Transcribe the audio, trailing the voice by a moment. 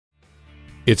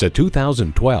It's a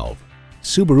 2012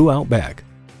 Subaru Outback,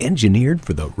 engineered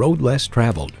for the road less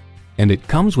traveled. And it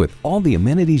comes with all the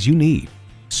amenities you need: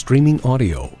 streaming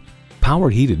audio,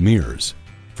 power heated mirrors,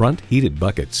 front heated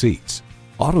bucket seats,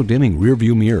 auto dimming rear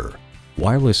view mirror,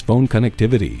 wireless phone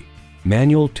connectivity,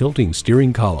 manual tilting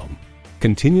steering column,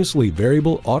 continuously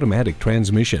variable automatic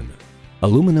transmission,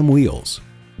 aluminum wheels,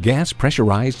 gas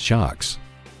pressurized shocks,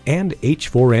 and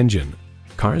H4 engine.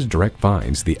 Cars Direct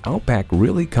finds the Outback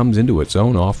really comes into its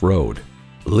own off-road.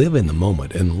 Live in the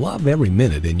moment and love every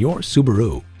minute in your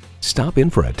Subaru. Stop in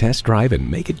for a test drive and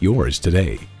make it yours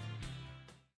today.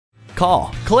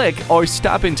 Call, click, or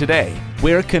stop in today.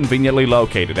 We're conveniently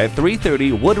located at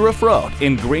 330 Woodruff Road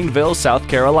in Greenville, South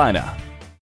Carolina.